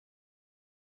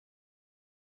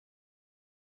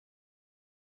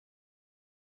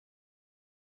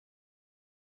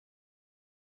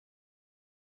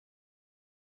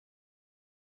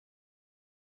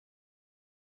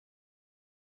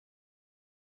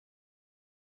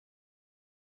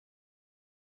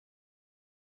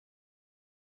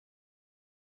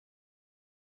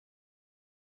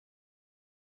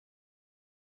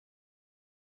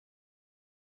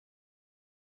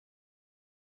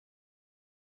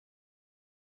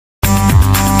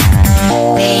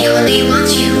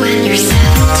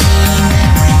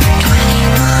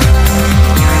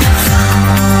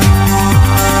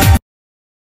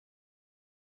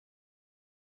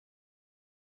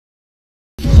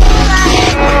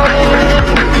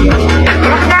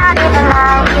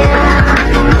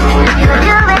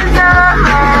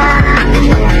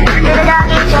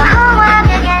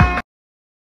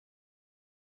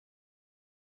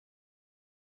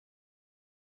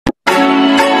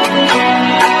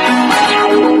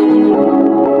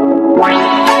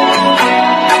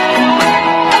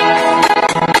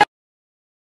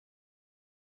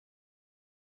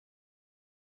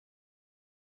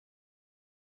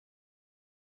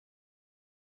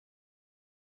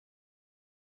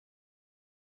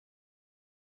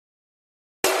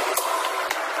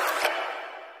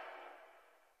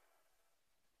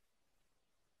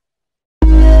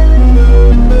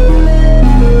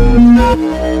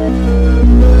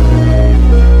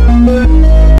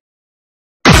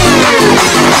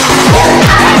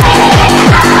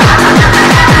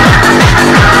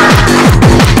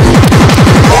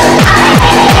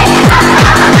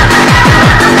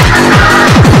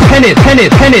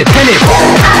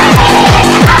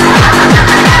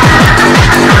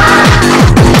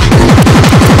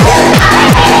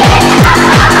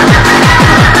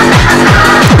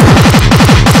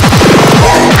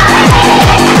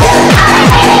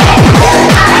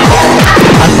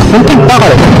本当にバカ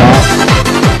ですよね。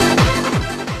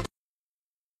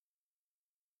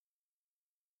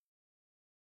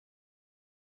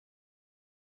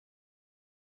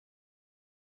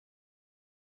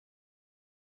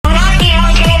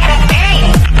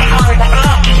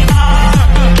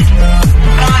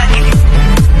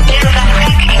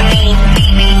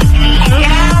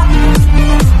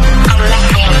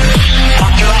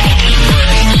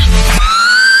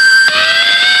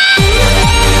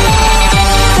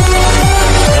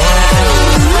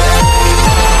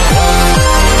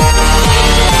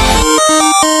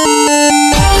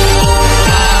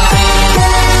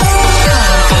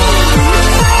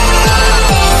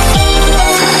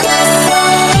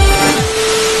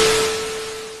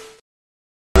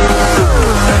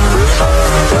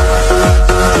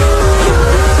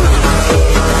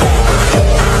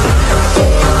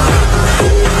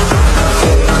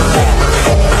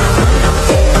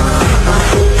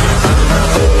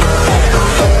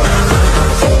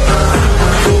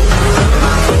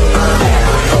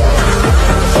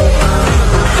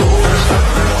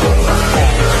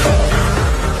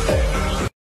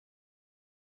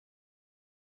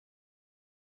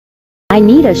I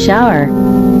need a shower.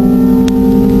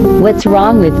 What's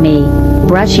wrong with me?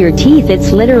 Brush your teeth,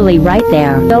 it's literally right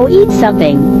there. Go eat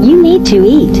something. You need to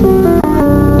eat.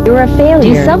 You're a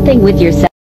failure. Do something with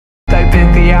yourself. I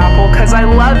bit the apple cause I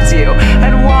loved you.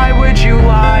 And why would you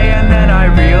lie? And then I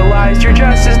realized you're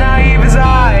just as naive as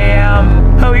I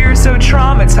am. Oh, you're so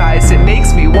traumatized, it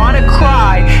makes me wanna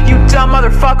cry. You dumb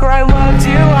motherfucker, I loved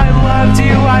you, I loved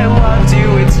you, I loved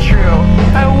you, it's true.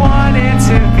 I wanted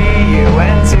to be you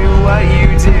and do what you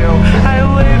do. I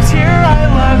lived here, I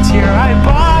loved here, I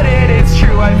bought it, it's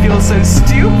true. I feel so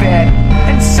stupid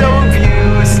and so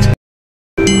abused.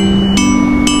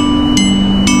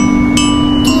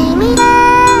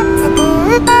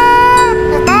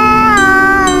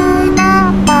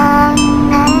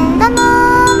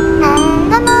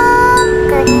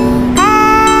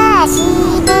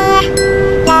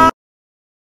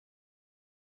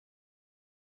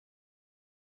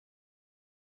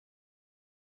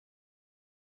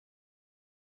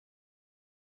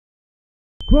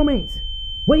 Gromit!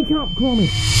 Wake up, Gromit!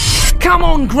 Come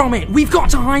on, Gromit! We've got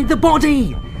to hide the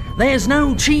body! There's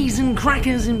no cheese and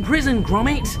crackers in prison,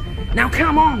 Gromit! Now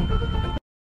come on!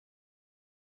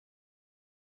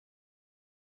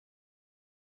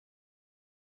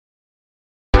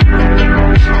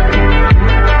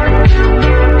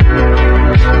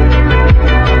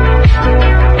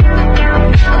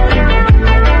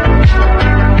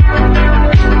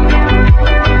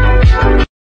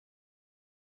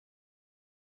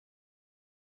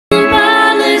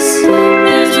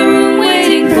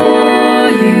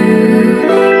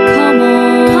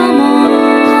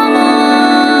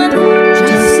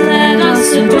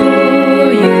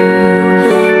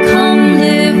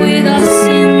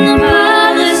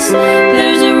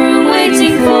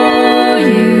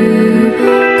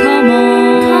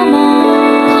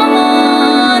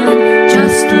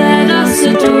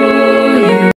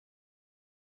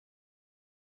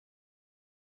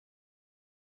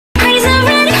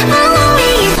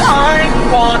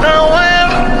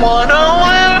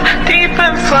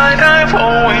 I've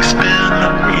always been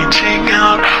reaching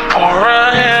out for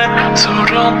a hand, so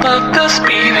don't let this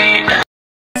be the end.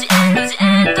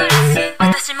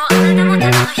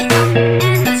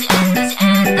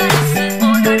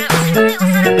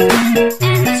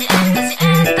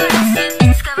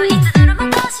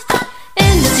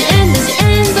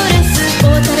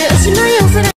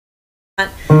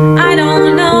 I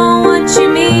don't know what you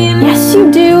mean. Yes,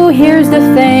 you do. Here's the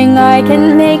thing, I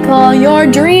can make all your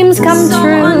dreams come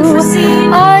true.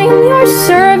 I'm your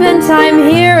servant, I'm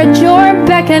here at your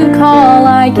beck and call.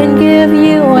 I can give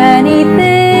you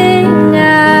anything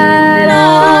at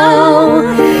all.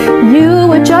 You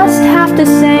would just have to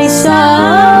say so.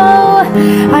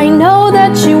 I know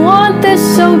that you want this,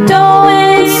 so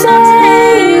don't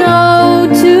say no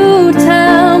to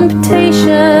temptation.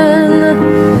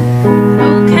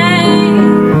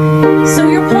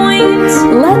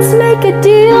 Let's make a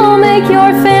deal, make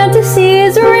your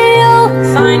fantasies real.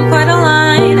 Fine, quite a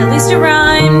line, at least it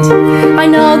rhymed. I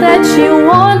know that you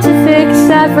want to fix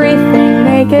everything,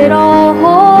 make it all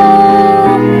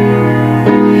whole.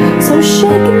 So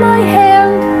shake my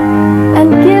hand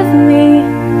and give me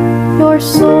your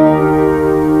soul.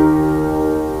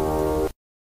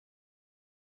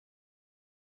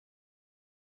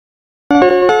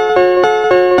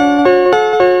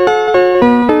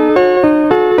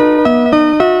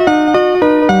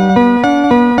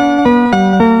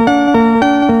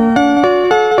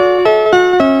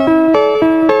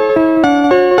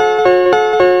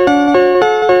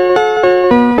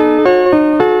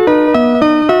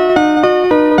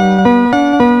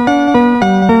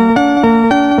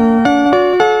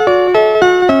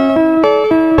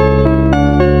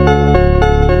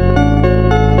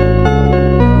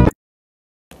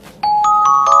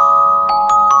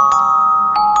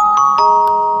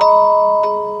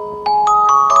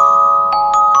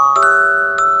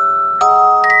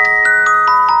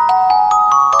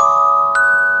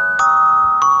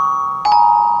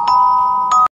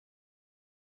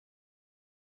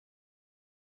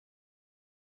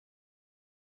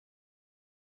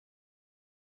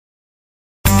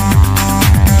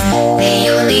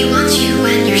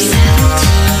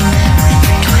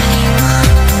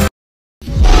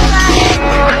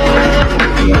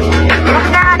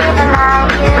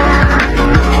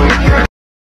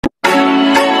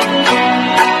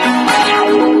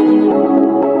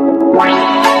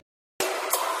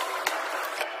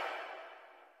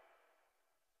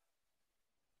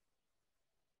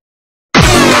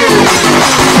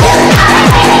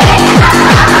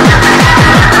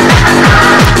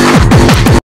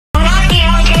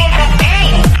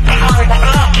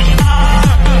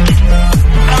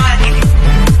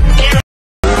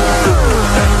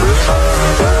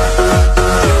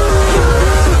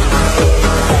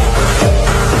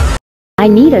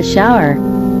 need a shower.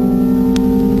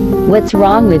 What's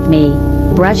wrong with me?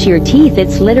 Brush your teeth,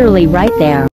 it's literally right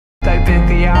there. I bit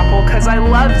the apple cause I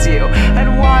loved you,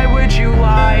 and why would you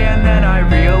lie? And then I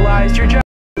realized you're just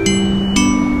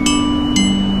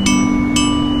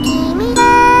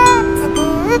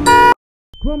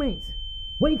Gromit!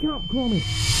 Wake up, Gromit!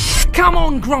 Come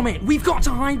on, Gromit! We've got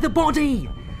to hide the body!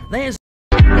 There's...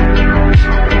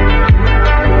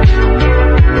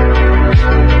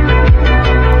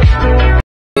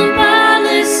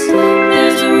 Palace,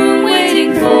 there's a room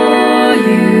waiting for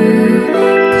you.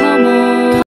 Come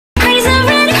on. Praise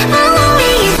already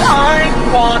Halloween. I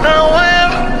wanna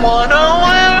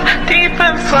live deep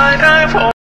inside. I've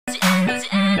always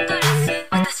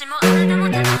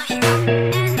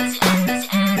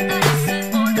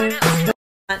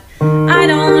I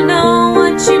don't know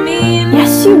what you mean.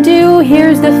 Yes, you do.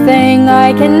 Here's the thing,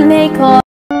 I can make